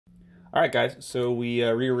Alright guys, so we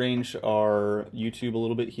rearranged our YouTube a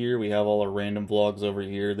little bit here. We have all our random vlogs over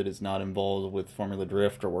here that is not involved with Formula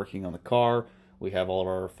Drift or working on the car. We have all of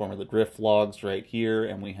our Formula Drift vlogs right here,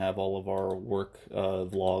 and we have all of our work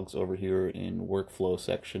vlogs over here in workflow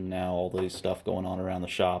section now, all the stuff going on around the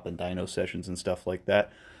shop and dyno sessions and stuff like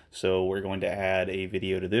that. So we're going to add a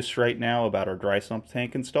video to this right now about our dry sump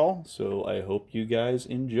tank install, so I hope you guys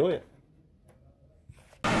enjoy it.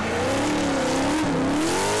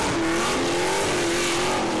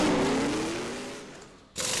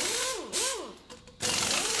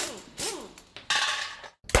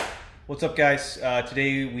 What's up guys?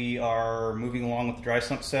 Today we are moving along with the dry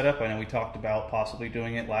sump setup. I know we talked about possibly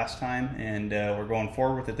doing it last time, and we're going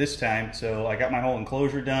forward with it this time. So I got my whole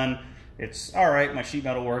enclosure done. It's alright, my sheet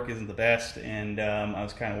metal work isn't the best, and I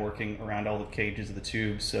was kind of working around all the cages of the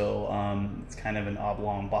tube, so it's kind of an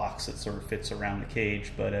oblong box that sort of fits around the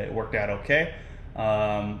cage, but it worked out okay.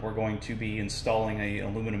 We're going to be installing an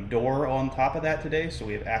aluminum door on top of that today, so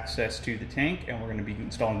we have access to the tank, and we're going to be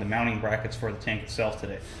installing the mounting brackets for the tank itself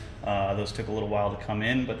today. Those took a little while to come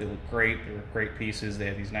in, but they look great. They're great pieces. They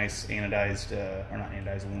have these nice anodized, or not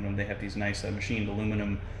anodized aluminum, they have these nice machined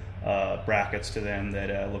aluminum brackets to them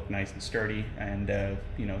that look nice and sturdy, and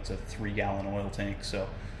you know, it's a 3-gallon oil tank, so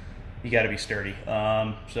you got to be sturdy.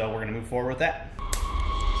 So we're going to move forward with that.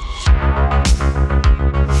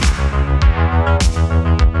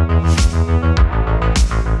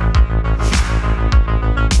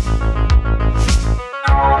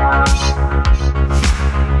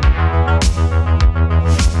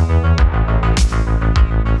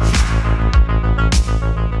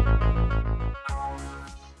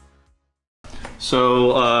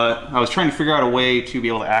 So I was trying to figure out a way to be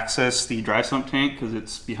able to access the dry sump tank because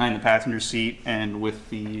it's behind the passenger seat, and with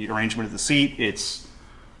the arrangement of the seat, it's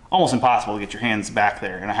almost impossible to get your hands back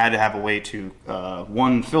there. And I had to have a way to,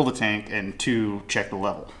 one, fill the tank, and two, check the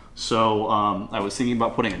level. So I was thinking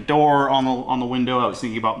about putting a door on the window. I was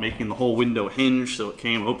thinking about making the whole window hinge so it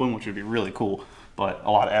came open, which would be really cool, but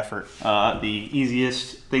a lot of effort. The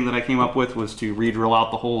easiest thing that I came up with was to re-drill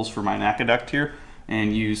out the holes for my NACA duct here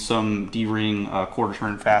and use some D-ring quarter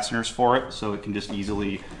turn fasteners for it, so it can just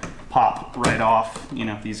easily pop right off. You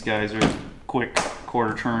know, these guys are quick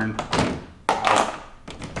quarter turn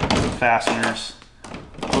fasteners.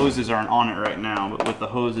 The hoses aren't on it right now, but with the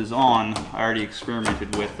hoses on, I already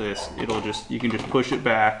experimented with this. It'll just, you can just push it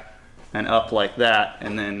back and up like that,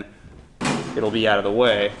 and then it'll be out of the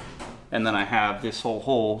way. And then I have this whole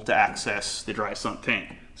hole to access the dry sump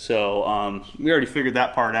tank. So we already figured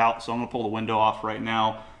that part out, so I'm going to pull the window off right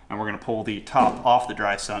now, and we're going to pull the top off the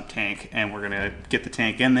dry sump tank, and we're going to get the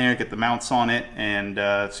tank in there, get the mounts on it,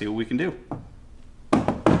 and see what we can do.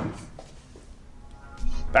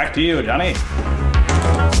 Back to you, Johnny.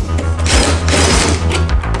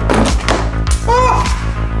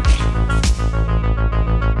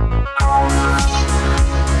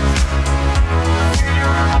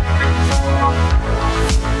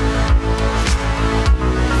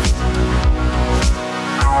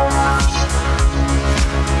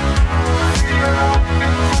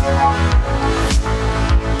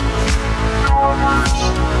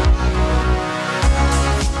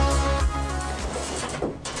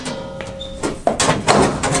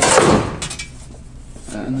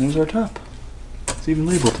 And there's our top. It's even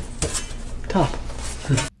labeled top.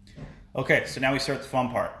 Okay, so now we start the fun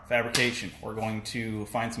part, fabrication. We're going to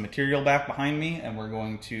find some material back behind me, and we're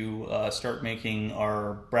going to start making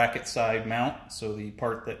our bracket side mount, so the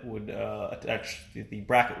part that would the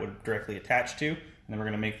bracket would directly attach to, and then we're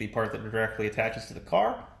going to make the part that directly attaches to the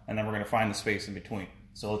car, and then we're going to find the space in between.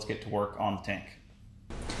 So let's get to work on the tank.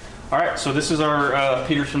 Alright, so this is our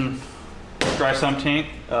Peterson dry sump tank,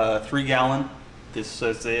 3-gallon. This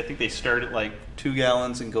says I think they start at like 2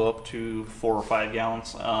 gallons and go up to 4 or 5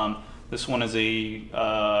 gallons. This one is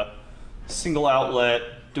a single outlet,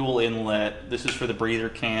 dual inlet. This is for the breather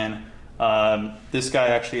can. This guy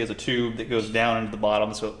actually has a tube that goes down into the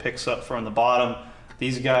bottom, so it picks up from the bottom.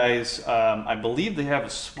 These guys, I believe they have a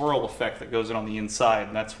swirl effect that goes in on the inside,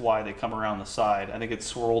 and that's why they come around the side. I think it's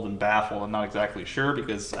swirled and baffled. I'm not exactly sure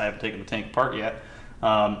because I haven't taken the tank apart yet.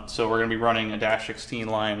 So we're going to be running a -16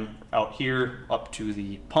 line out here up to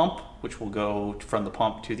the pump, which will go from the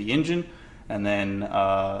pump to the engine, and then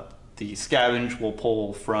the scavenge will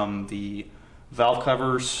pull from the valve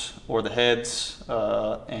covers or the heads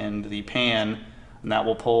and the pan, and that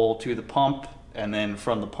will pull to the pump, and then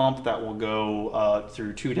from the pump that will go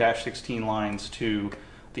through 2 -16 lines to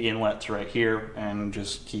the inlets right here and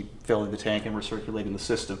just keep filling the tank and recirculating the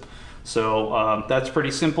system. So that's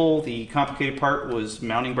pretty simple. The complicated part was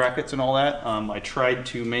mounting brackets and all that. I tried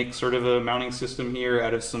to make sort of a mounting system here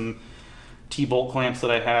out of some T-bolt clamps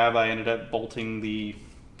that I have. I ended up bolting the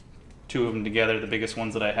two of them together. The biggest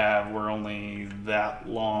ones that I have were only that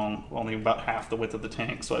long, only about half the width of the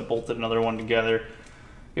tank, so I bolted another one together.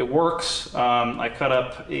 It works. I cut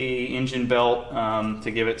up a engine belt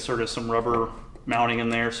to give it sort of some rubber mounting in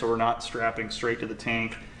there so we're not strapping straight to the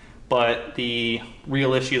tank. But the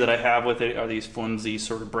real issue that I have with it are these flimsy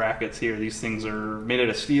sort of brackets here. These things are made out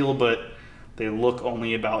of steel, but they look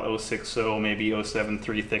only about 060, maybe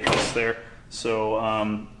 073 thickness there. So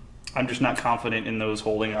I'm just not confident in those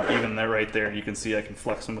holding up. Even there, right there, you can see I can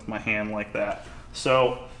flex them with my hand like that.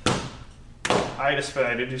 So I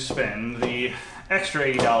decided to spend the extra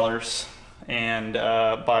 $80 and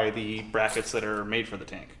buy the brackets that are made for the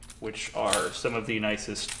tank, which are some of the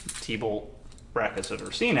nicest T-bolt brackets I've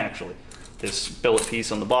ever seen, actually. This billet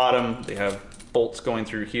piece on the bottom, they have bolts going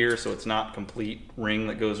through here, so it's not complete ring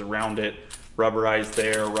that goes around it. Rubberized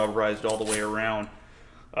there, rubberized all the way around.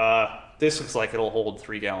 This looks like it'll hold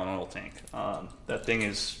 3-gallon oil tank. That thing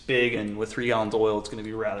is big, and with 3 gallons of oil, it's going to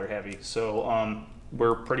be rather heavy. So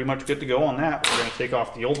we're pretty much good to go on that. We're going to take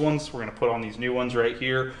off the old ones. We're going to put on these new ones right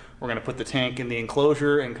here. We're going to put the tank in the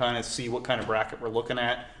enclosure and kind of see what kind of bracket we're looking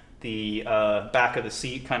at. The back of the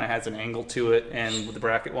seat kind of has an angle to it, and the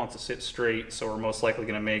bracket wants to sit straight, so we're most likely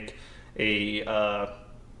going to make a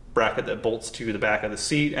bracket that bolts to the back of the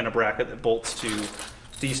seat and a bracket that bolts to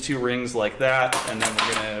these two rings like that, and then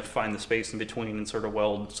we're going to find the space in between and sort of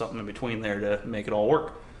weld something in between there to make it all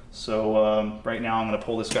work. So right now I'm going to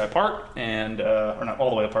pull this guy apart, and or not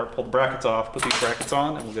all the way apart, pull the brackets off, put these brackets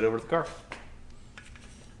on, and we'll get over to the car.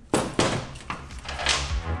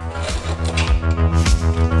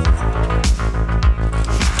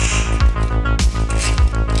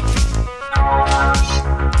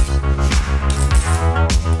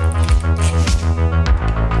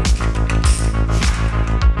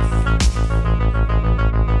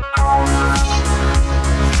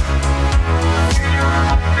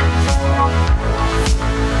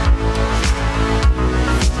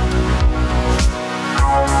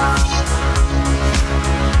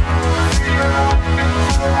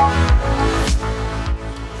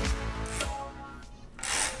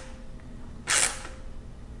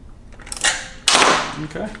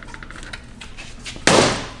 Okay.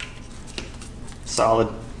 Solid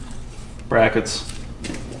brackets.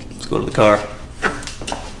 Let's go to the car.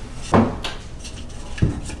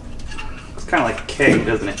 It's kind of like a keg,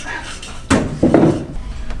 doesn't it?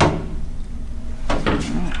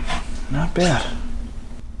 Not bad.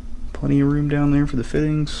 Plenty of room down there for the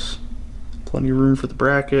fittings. Plenty of room for the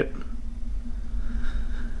bracket.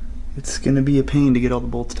 It's going to be a pain to get all the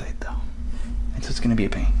bolts tight, though. It's just going to be a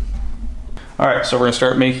pain. Alright, so we're going to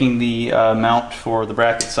start making the mount for the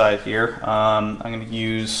bracket side here. I'm going to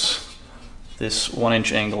use this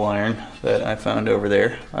 1-inch angle iron that I found over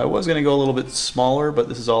there. I was going to go a little bit smaller, but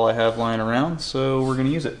this is all I have lying around, so we're going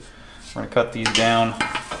to use it. We're going to cut these down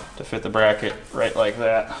to fit the bracket right like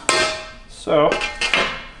that. So,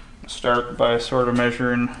 start by sort of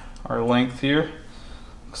measuring our length here.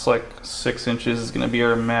 Looks like 6 inches is going to be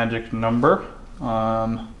our magic number.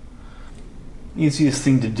 Easiest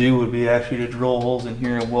thing to do would be actually to drill holes in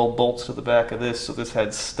here and weld bolts to the back of this, so this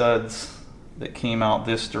had studs that came out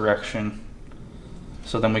this direction,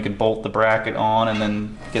 so then we could bolt the bracket on and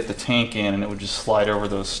then get the tank in, and it would just slide over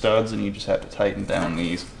those studs, and you just have to tighten down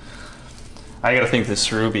these. I gotta think this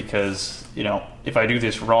through because, you know, if I do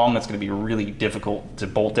this wrong, it's gonna be really difficult to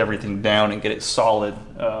bolt everything down and get it solid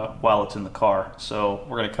while it's in the car. So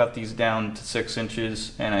we're gonna cut these down to 6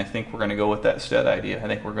 inches, and I think we're gonna go with that stud idea. I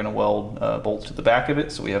think we're gonna weld bolts to the back of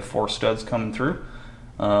it, so we have 4 studs coming through.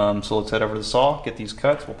 So let's head over to the saw, get these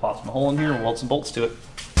cuts, we'll pop some hole in here, and weld some bolts to it.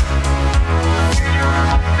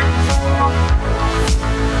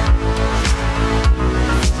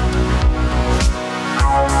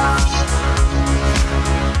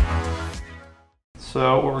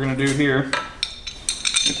 So what we're going to do here, we're going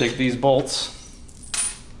to take these bolts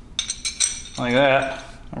like that,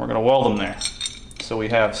 and we're going to weld them there. So we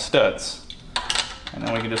have studs. And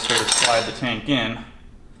then we can just sort of slide the tank in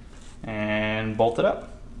and bolt it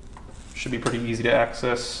up. Should be pretty easy to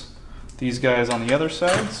access these guys on the other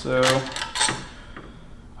side. So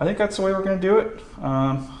I think that's the way we're going to do it.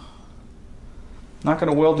 Not going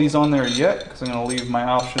to weld these on there yet because I'm going to leave my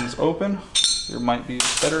options open. There might be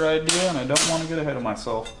a better idea, and I don't want to get ahead of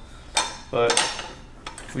myself. But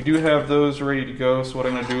we do have those ready to go, so what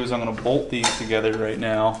I'm going to do is I'm going to bolt these together right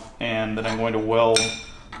now, and then I'm going to weld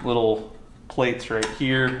little plates right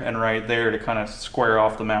here and right there to kind of square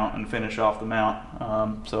off the mount and finish off the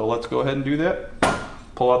mount. So let's go ahead and do that.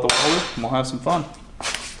 Pull out the welder, and we'll have some fun.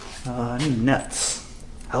 I need nuts.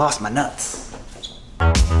 I lost my nuts.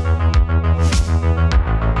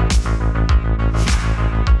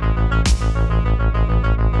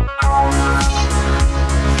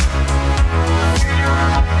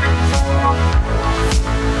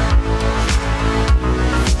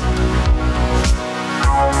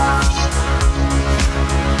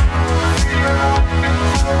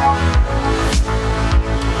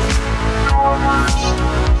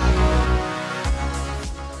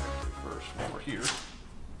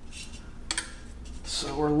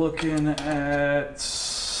 So we're looking at,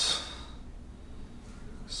 it's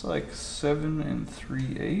like 7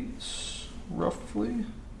 3/8 roughly.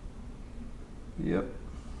 Yep.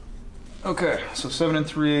 Okay, so 7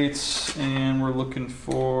 3/8, and we're looking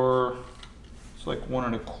for, it's like 1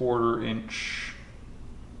 1/4 inch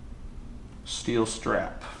steel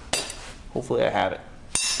strap. Hopefully I have it.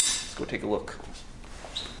 Let's go take a look.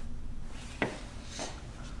 I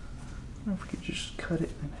don't know if we could just cut it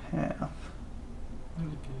in half. I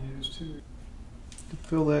think you use too. To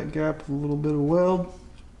fill that gap with a little bit of weld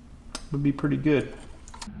would be pretty good.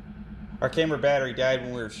 Our camera battery died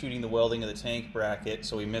when we were shooting the welding of the tank bracket,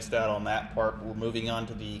 so we missed out on that part. We're moving on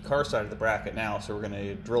to the car side of the bracket now, so we're going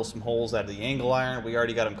to drill some holes out of the angle iron. We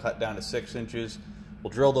already got them cut down to 6 inches.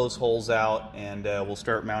 We'll drill those holes out, and we'll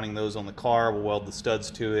start mounting those on the car. We'll weld the studs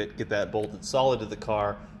to it, get that bolted solid to the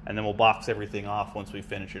car, and then we'll box everything off once we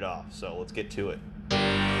finish it off. So let's get to it.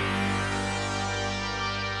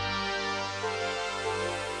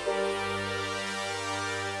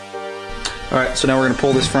 Alright, so now we're going to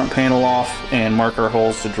pull this front panel off and mark our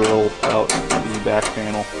holes to drill out the back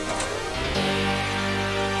panel.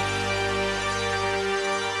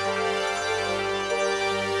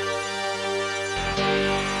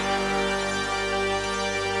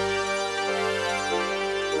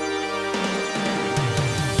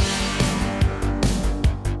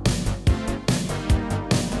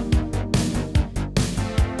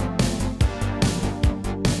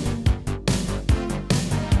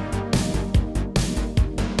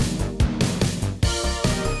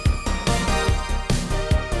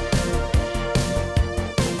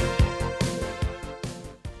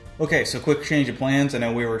 Okay, so quick change of plans. I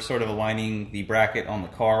know we were sort of aligning the bracket on the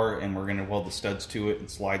car, and we're going to weld the studs to it and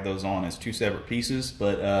slide those on as 2 separate pieces.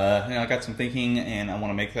 But you know, I got some thinking, and I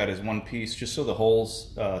want to make that as one piece just so the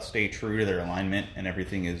holes stay true to their alignment and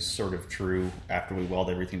everything is sort of true after we weld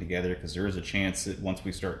everything together, because there is a chance that once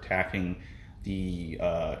we start tacking the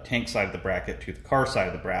tank side of the bracket to the car side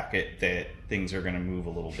of the bracket that things are going to move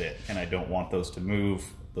a little bit, and I don't want those to move,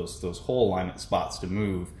 those hole alignment spots to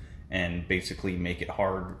move, and basically make it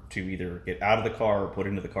hard to either get out of the car or put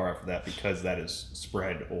into the car after that, because that is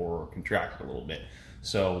spread or contracted a little bit.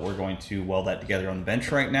 So we're going to weld that together on the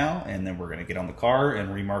bench right now, and then we're going to get on the car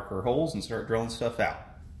and remark our holes and start drilling stuff out.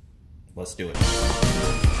 Let's do it.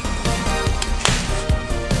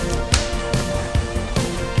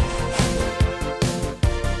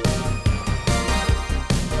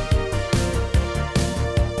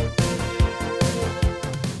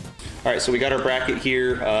 All right, so we got our bracket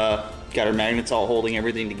here, got our magnets all holding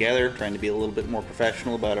everything together, trying to be a little bit more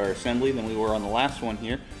professional about our assembly than we were on the last one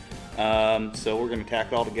here. So we're going to tack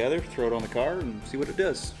it all together, throw it on the car, and see what it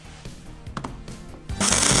does.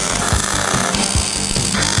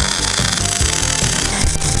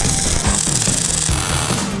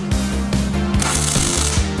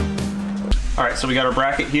 All right, so we got our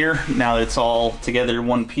bracket here. Now that it's all together in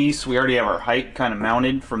one piece, we already have our height kind of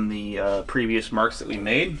mounted from the previous marks that we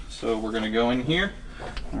made. So we're going to go in here,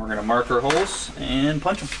 and we're going to mark our holes and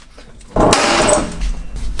punch them.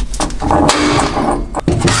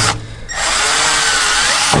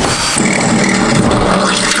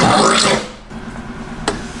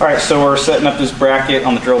 All right, so we're setting up this bracket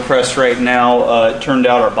on the drill press right now. It turned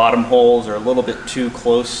out our bottom holes are a little bit too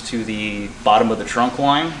close to the bottom of the trunk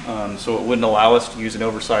line, so it wouldn't allow us to use an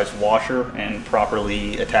oversized washer and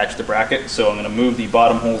properly attach the bracket. So I'm going to move the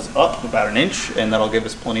bottom holes up about 1 inch, and that'll give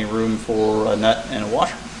us plenty of room for a nut and a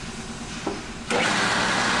washer.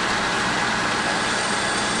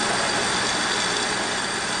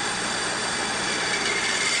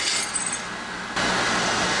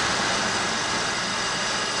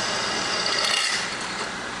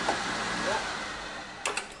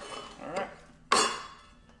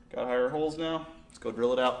 Got higher holes now. Let's go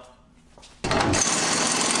drill it out.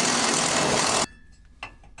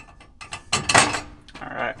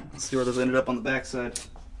 Alright, let's see where those ended up on the backside.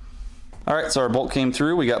 Alright, so our bolt came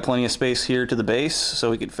through. We got plenty of space here to the base,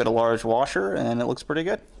 so we could fit a large washer, and it looks pretty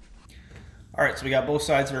good. Alright, so we got both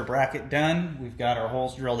sides of our bracket done. We've got our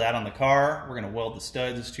holes drilled out on the car. We're going to weld the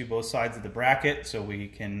studs to both sides of the bracket so we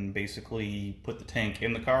can basically put the tank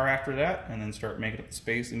in the car after that, and then start making up the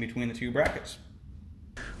space in between the two brackets.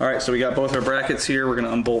 Alright, so we got both our brackets here. We're going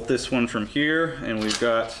to unbolt this one from here, and we've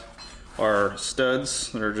got our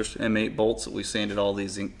studs that are just M8 bolts that we sanded all the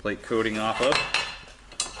zinc plate coating off of.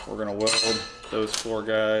 We're going to weld those 4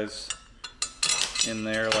 guys in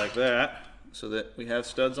there like that so that we have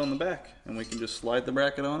studs on the back, and we can just slide the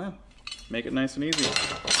bracket on in. Make it nice and easy.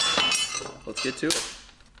 Let's get to it.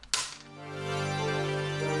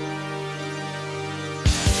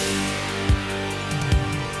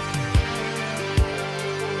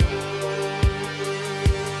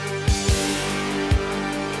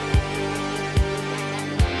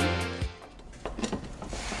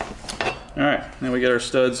 now we got our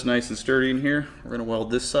studs nice and sturdy in here. We're gonna weld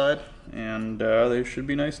this side, and they should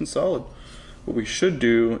be nice and solid. What we should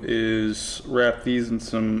do is wrap these in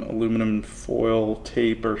some aluminum foil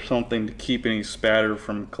tape or something to keep any spatter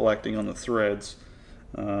from collecting on the threads,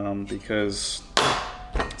 because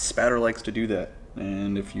spatter likes to do that.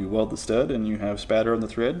 And if you weld the stud and you have spatter on the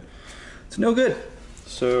thread, it's no good.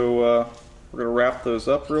 So we're gonna wrap those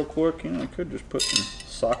up real quick. You know, I could just put some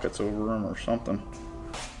sockets over them or something.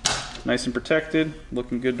 Nice and protected,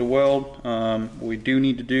 looking good to weld. What we do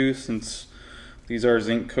need to do, since these are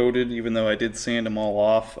zinc coated, even though I did sand them all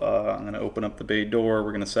off, I'm going to open up the bay door, we're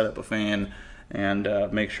going to set up a fan, and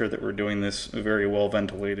make sure that we're doing this very well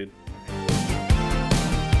ventilated.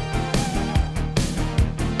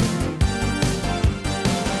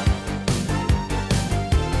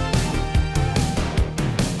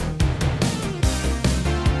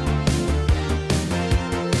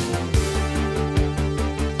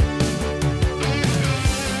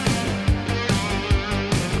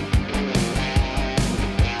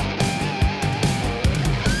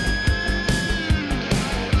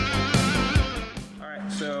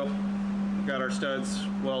 Studs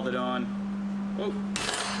welded on. Whoa,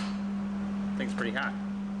 thing's pretty hot.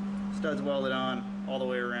 Studs welded on all the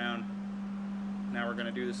way around. Now we're going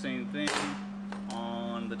to do the same thing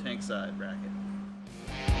on the tank side bracket.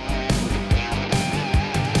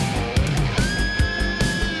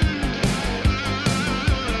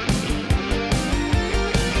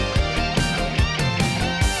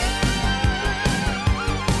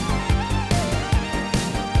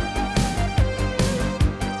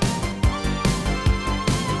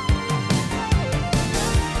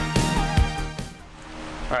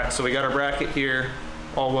 Alright, so we got our bracket here,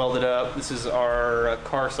 all welded up. This is our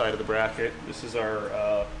car side of the bracket. This is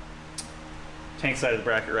our tank side of the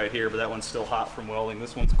bracket right here, but that one's still hot from welding.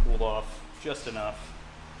 This one's cooled off just enough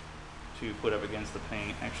to put up against the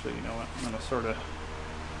paint. Actually, you know what? I'm gonna sort of...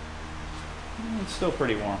 It's still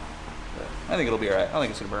pretty warm, but I think it'll be alright. I don't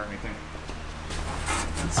think it's gonna burn anything.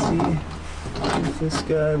 Let's see if this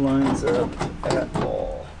guy lines up at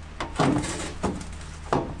all.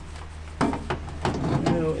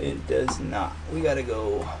 No, it does not. We gotta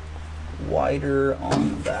go wider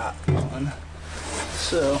on that one.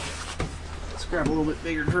 So let's grab a little bit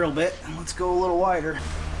bigger drill bit and let's go a little wider.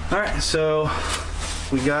 Alright, so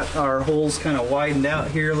we got our holes kind of widened out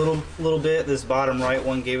here a little bit. This bottom right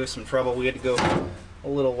one gave us some trouble. We had to go a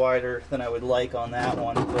little wider than I would like on that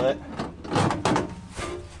one, but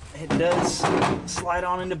it does slide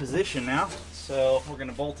on into position now. So we're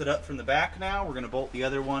gonna bolt it up from the back now. We're gonna bolt the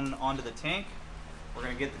other one onto the tank. We're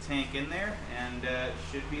going to get the tank in there, and it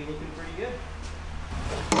should be looking pretty good.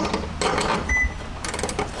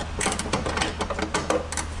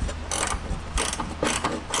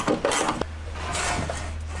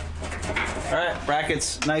 Alright,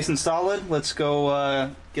 bracket's nice and solid. Let's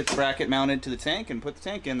go get the bracket mounted to the tank and put the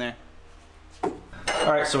tank in there.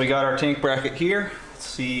 Alright, so we got our tank bracket here. Let's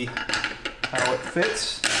see how it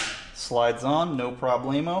fits. Slides on, no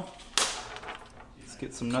problemo.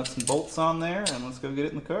 Get some nuts and bolts on there, and let's go get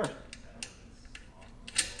it in the car.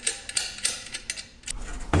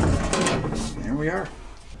 There we are.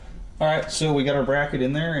 Alright, so we got our bracket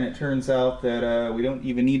in there, and it turns out that we don't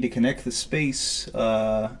even need to connect the space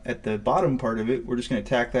at the bottom part of it. We're just going to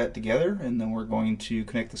tack that together, and then we're going to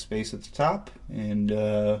connect the space at the top and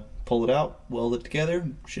pull it out, weld it together.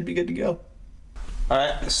 Should be good to go.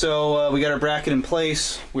 Alright, so we got our bracket in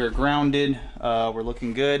place. We're grounded. We're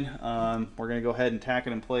looking good. We're going to go ahead and tack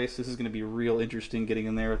it in place. This is going to be real interesting getting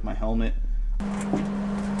in there with my helmet.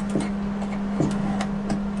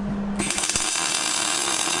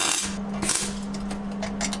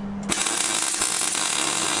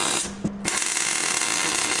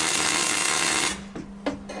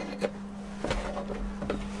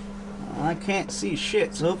 I can't see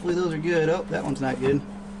shit, so hopefully those are good. Oh, that one's not good.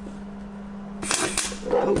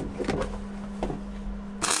 Oh.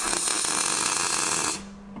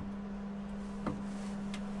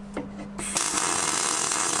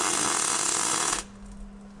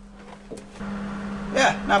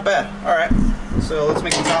 Yeah, not bad. All right, so let's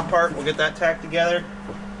make the top part. We'll get that tacked together,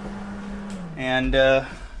 and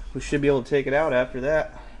we should be able to take it out after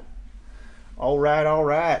that. All right, all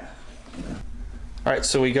right. All right,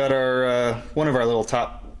 so we got our one of our little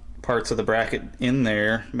top parts of the bracket in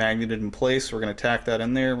there, magneted in place. We're going to tack that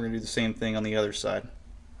in there. We're going to do the same thing on the other side.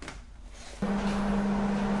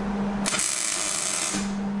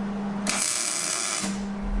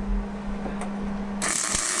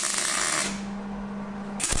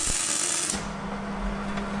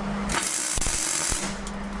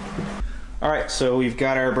 Alright, so we've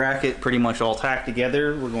got our bracket pretty much all tacked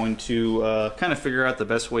together. We're going to kind of figure out the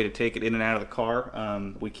best way to take it in and out of the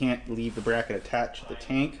car. We can't leave the bracket attached to the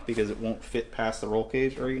tank because it won't fit past the roll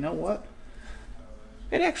cage, or you know what?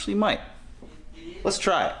 It actually might. Let's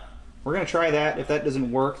try it. We're going to try that. If that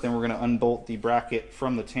doesn't work, then we're going to unbolt the bracket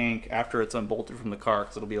from the tank after it's unbolted from the car,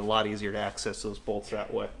 because it'll be a lot easier to access those bolts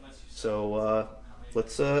that way. So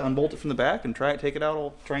let's unbolt it from the back and try and take it out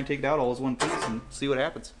all as one piece and see what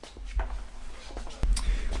happens.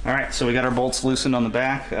 Alright, so we got our bolts loosened on the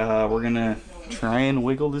back. We're going to try and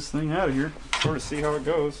wiggle this thing out of here, sort of see how it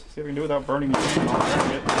goes. See if we can do it without burning the thing on the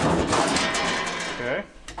bracket. Okay,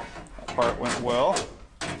 that part went well.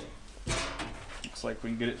 Looks like we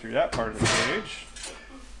can get it through that part of the cage.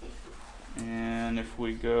 And if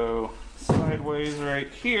we go sideways right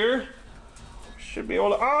here, should be able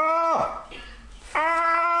to, look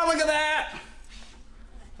at that!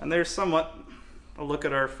 And there's somewhat a look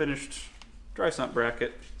at our finished dry sump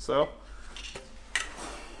bracket. So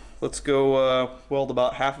let's go weld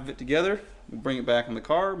about half of it together. We'll bring it back in the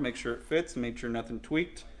car, make sure it fits, make sure nothing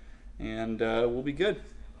tweaked, and we'll be good.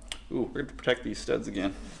 Ooh, we're going to protect these studs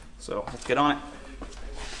again. So let's get on it.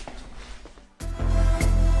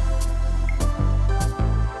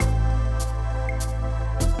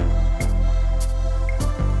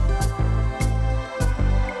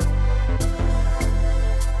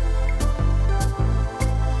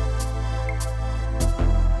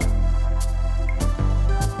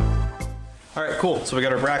 Alright, cool. So we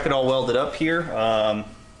got our bracket all welded up here.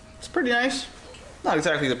 It's pretty nice. Not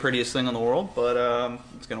exactly the prettiest thing in the world, but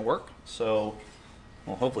it's going to work. So,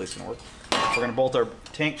 well, hopefully it's going to work. We're going to bolt our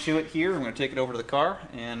tank chute here. I'm going to take it over to the car,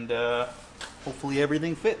 and hopefully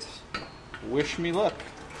everything fits. Wish me luck.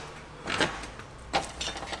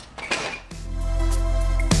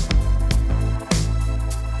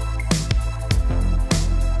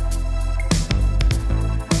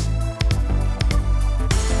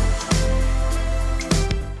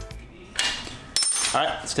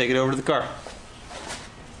 Alright, let's take it over to the car.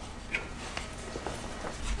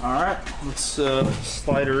 Alright, let's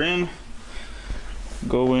slide her in.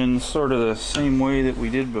 Go in sort of the same way that we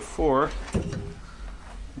did before.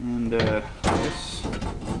 And just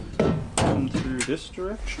come through this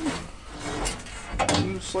direction.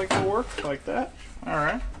 Seems like it'll work like that.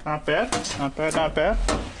 Alright, not bad, not bad, not bad.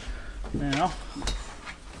 Now,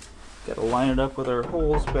 gotta line it up with our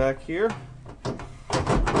holes back here.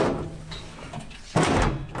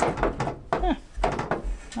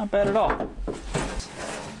 Not bad at all.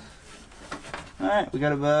 Alright, we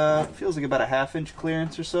got about, feels like about a ½ inch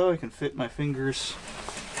clearance or so. I can fit my fingers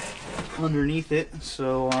underneath it,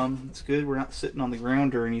 so it's good. We're not sitting on the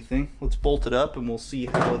ground or anything. Let's bolt it up and we'll see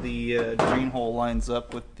how the drain hole lines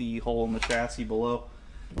up with the hole in the chassis below.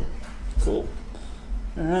 Cool.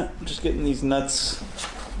 Alright, I'm just getting these nuts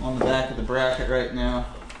on the back of the bracket right now.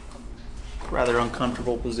 Rather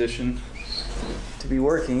uncomfortable position to be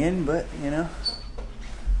working in, but you know,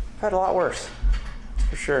 I've had a lot worse,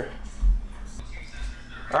 for sure.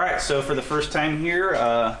 Alright, so for the first time here,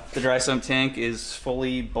 the dry sump tank is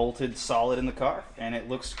fully bolted solid in the car, and it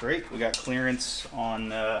looks great. We got clearance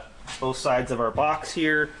on both sides of our box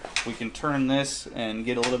here. We can turn this and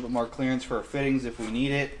get a little bit more clearance for our fittings if we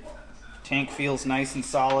need it. Tank feels nice and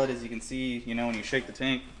solid, as you can see, you know, when you shake the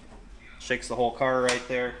tank, it shakes the whole car right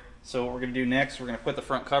there. So what we're going to do next, we're going to put the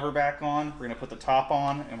front cover back on, we're going to put the top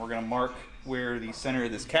on, and we're going to mark where the center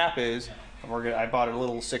of this cap is. And we're gonna, I bought a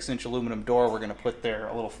little 6-inch aluminum door we're going to put there,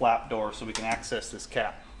 a little flap door, so we can access this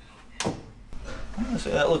cap. So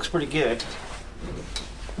that looks pretty good.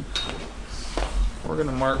 We're going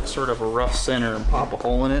to mark sort of a rough center and pop a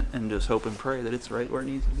hole in it and just hope and pray that it's right where it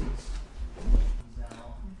needs to be.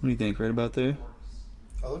 What do you think, right about there?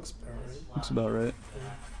 That looks about right. Looks about right.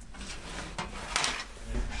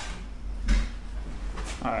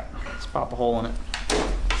 Alright, let's pop a hole in it.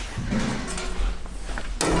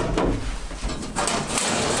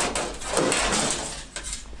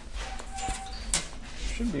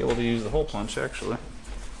 Should be able to use the hole punch, actually.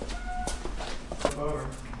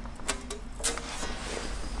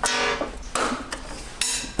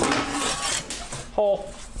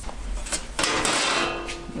 Hole.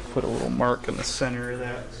 Put a little mark in the center of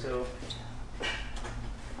that so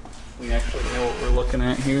we actually know what we're looking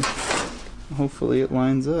at here. Hopefully it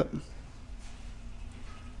lines up.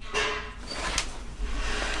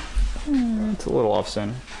 It's a little off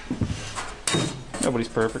center. Nobody's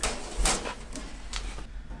perfect.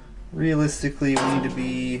 Realistically, we need to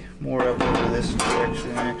be more up into this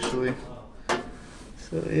direction, actually.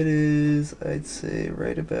 So it is, I'd say,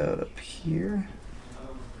 right about up here.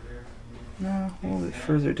 No, a little bit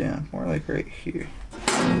further down, more like right here.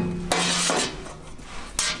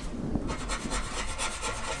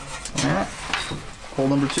 hole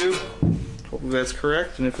number 2. Hopefully that's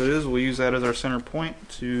correct, and if it is, we'll use that as our center point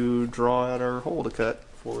to draw out our hole to cut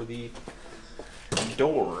for the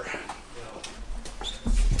door.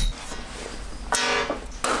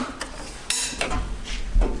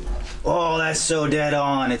 Oh, that's so dead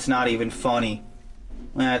on. It's not even funny.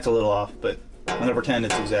 That's a little off, but I'm gonna pretend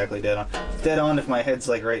it's exactly dead on. It's dead on if my head's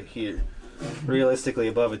like right here. Realistically,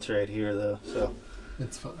 above it's right here though, so.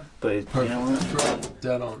 It's fine. But you know what?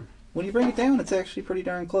 Dead on. When you bring it down, it's actually pretty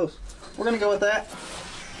darn close. We're gonna go with that.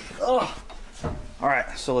 Oh. All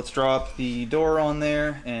right, so let's draw up the door on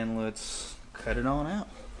there and let's cut it on out.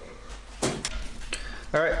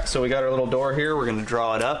 All right, so we got our little door here. We're gonna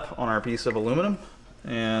draw it up on our piece of aluminum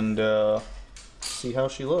and see how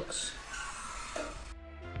she looks.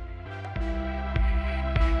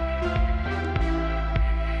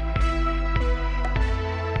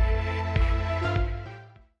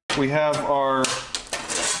 We have our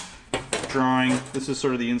drawing. This is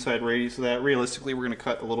sort of the inside radius of that. Realistically, we're going to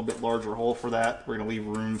cut a little bit larger hole for that. We're going to leave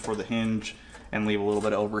room for the hinge and leave a little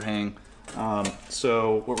bit of overhang.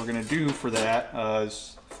 So what we're going to do for that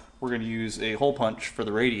is we're going to use a hole punch for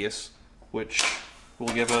the radius, which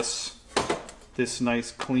will give us this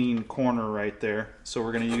nice clean corner right there. So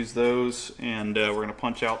we're going to use those, and we're going to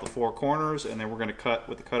punch out the 4 corners, and then we're going to cut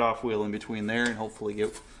with the cutoff wheel in between there, and hopefully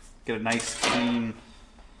get a nice clean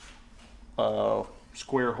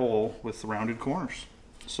square hole with rounded corners.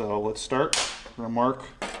 So let's start. We're going to mark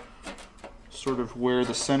sort of where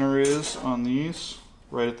the center is on these,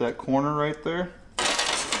 right at that corner right there.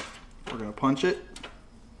 We're going to punch it.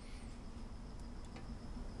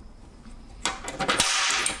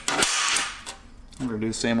 We're going to do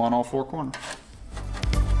the same on all 4 corners.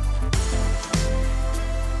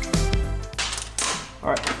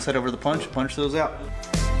 Alright, let's head over to the punch those out.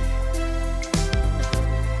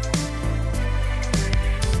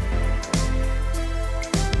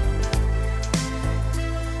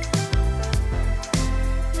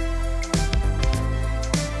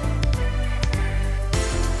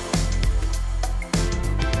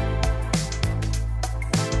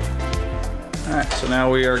 Alright, so now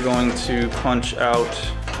we are going to punch out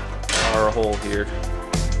our hole here.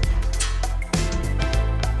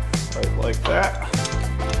 Right like that.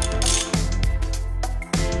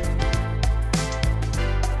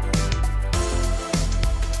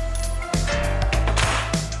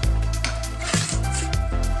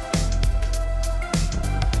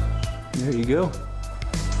 There you go.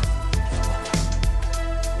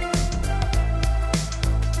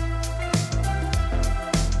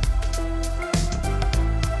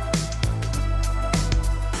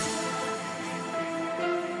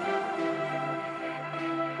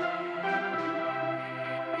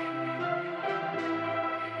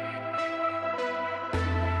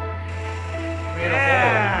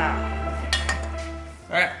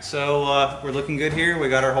 Alright, so we're looking good here. We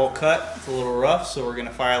got our hole cut. It's a little rough, so we're going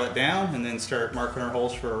to file it down and then start marking our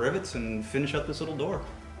holes for our rivets and finish up this little door.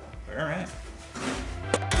 Alright.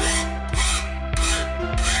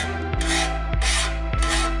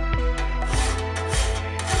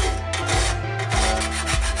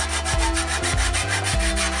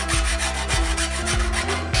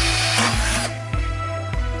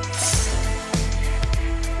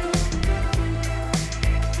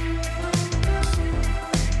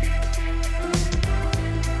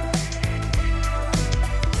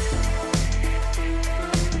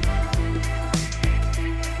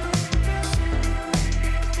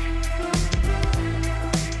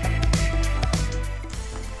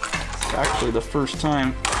 Actually, the first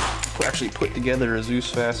time I actually put together a Zeus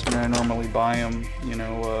fastener. I normally buy them, you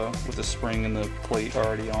know, with the spring and the plate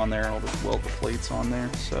already on there, and I'll just weld the plates on there.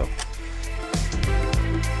 So.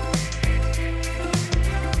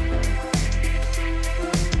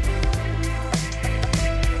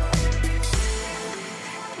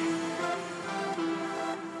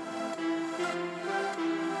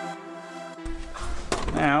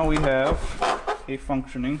 Now we have a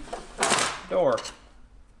functioning door.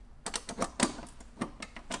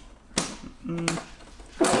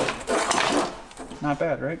 Not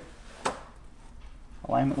bad, right?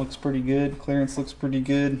 Alignment looks pretty good, clearance looks pretty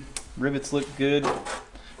good, rivets look good.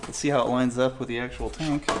 Let's see how it lines up with the actual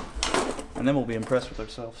tank, and then we'll be impressed with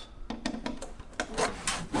ourselves.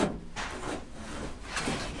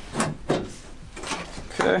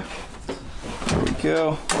 Okay, there we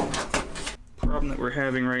go. Problem that we're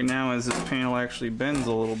having right now is this panel actually bends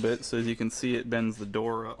a little bit, so as you can see it bends the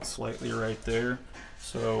door up slightly right there.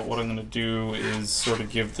 So what I'm going to do is sort of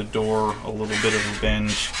give the door a little bit of a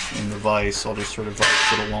bend in the vise. I'll just sort of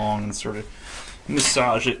vise it along and sort of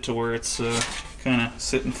massage it to where it's kind of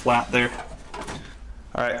sitting flat there.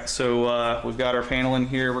 All right, so we've got our panel in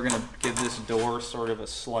here. We're gonna give this door sort of a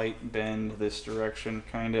slight bend this direction,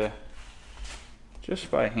 kind of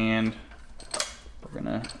just by hand. We're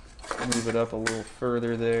gonna move it up a little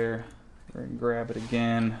further there. We're gonna grab it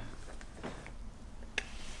again.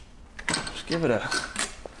 Just give it a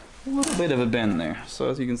little bit of a bend there. So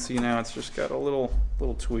as you can see now, it's just got a little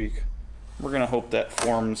tweak. We're gonna hope that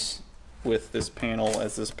forms with this panel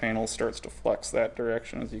as this panel starts to flex that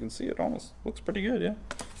direction. As you can see, it almost looks pretty good, yeah.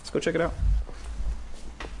 Let's go check it out.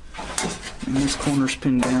 And this corner's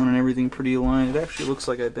pinned down and everything pretty aligned. It actually looks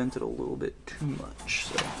like I bent it a little bit too much,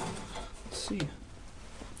 so let's see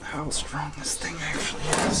how strong this thing actually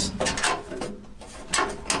is.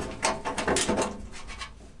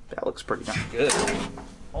 That looks pretty darn good.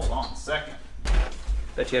 Hold on a second.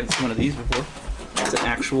 Bet you haven't seen one of these before. It's an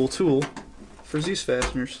actual tool for Zeus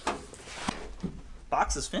fasteners.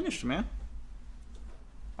 Box is finished, man.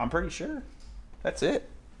 I'm pretty sure. That's it.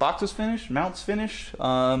 Box is finished, mount's finished.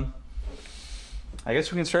 I guess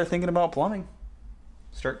we can start thinking about plumbing.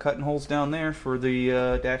 Start cutting holes down there for the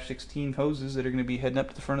Dash 16 hoses that are going to be heading up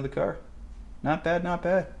to the front of the car. Not bad, not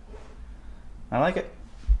bad. I like it.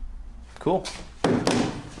 Cool.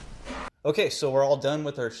 Okay, so we're all done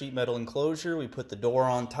with our sheet metal enclosure. We put the door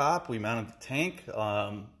on top. We mounted the tank.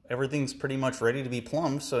 Everything's pretty much ready to be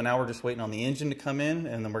plumbed. So now we're just waiting on the engine to come in,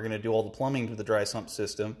 and then we're going to do all the plumbing to the dry sump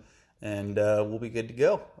system, and we'll be good to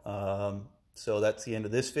go. So that's the end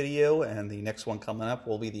of this video, and the next one coming up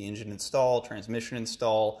will be the engine install, transmission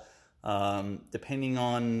install. Depending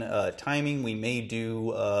on timing, we may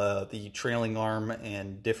do the trailing arm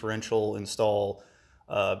and differential install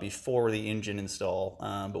before the engine install,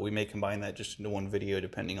 but we may combine that just into one video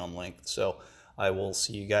depending on length. So I will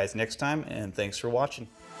see you guys next time, and thanks for watching.